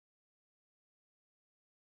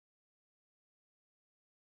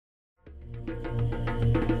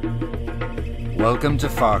Welcome to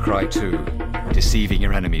Far Cry 2, Deceiving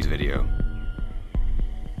Your Enemies video.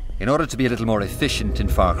 In order to be a little more efficient in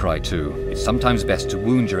Far Cry 2, it's sometimes best to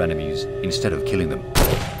wound your enemies instead of killing them.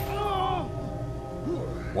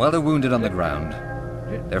 While they're wounded on the ground,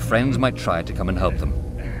 their friends might try to come and help them.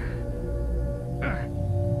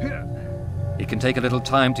 It can take a little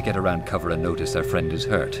time to get around cover and notice their friend is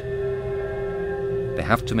hurt. They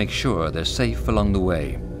have to make sure they're safe along the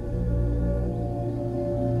way.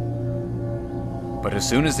 But as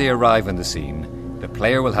soon as they arrive on the scene, the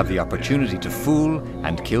player will have the opportunity to fool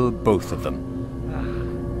and kill both of them.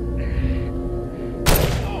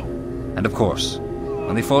 And of course,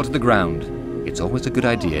 when they fall to the ground, it's always a good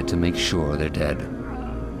idea to make sure they're dead.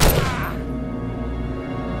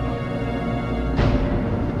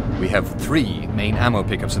 We have 3 main ammo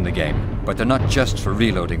pickups in the game, but they're not just for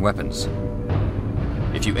reloading weapons.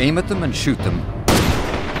 If you aim at them and shoot them,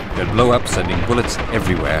 they'll blow up, sending bullets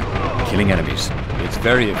everywhere, killing enemies. It's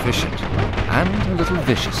very efficient and a little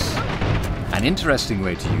vicious. An interesting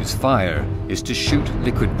way to use fire is to shoot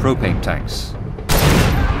liquid propane tanks.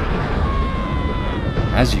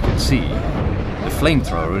 As you can see, the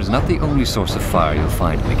flamethrower is not the only source of fire you'll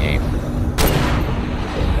find in the game.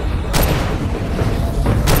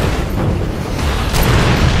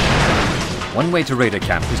 One way to raid a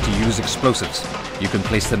camp is to use explosives. You can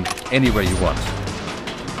place them anywhere you want.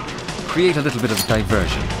 Create a little bit of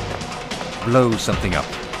diversion. Blow something up.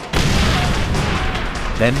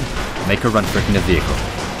 Then, make a run for it in a vehicle.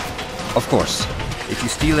 Of course, if you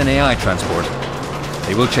steal an AI transport,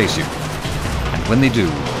 they will chase you. And when they do,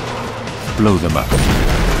 blow them up.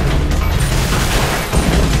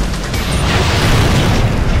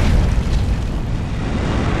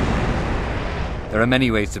 There are many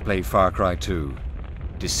ways to play Far Cry 2.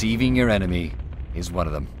 Deceiving your enemy is one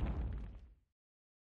of them.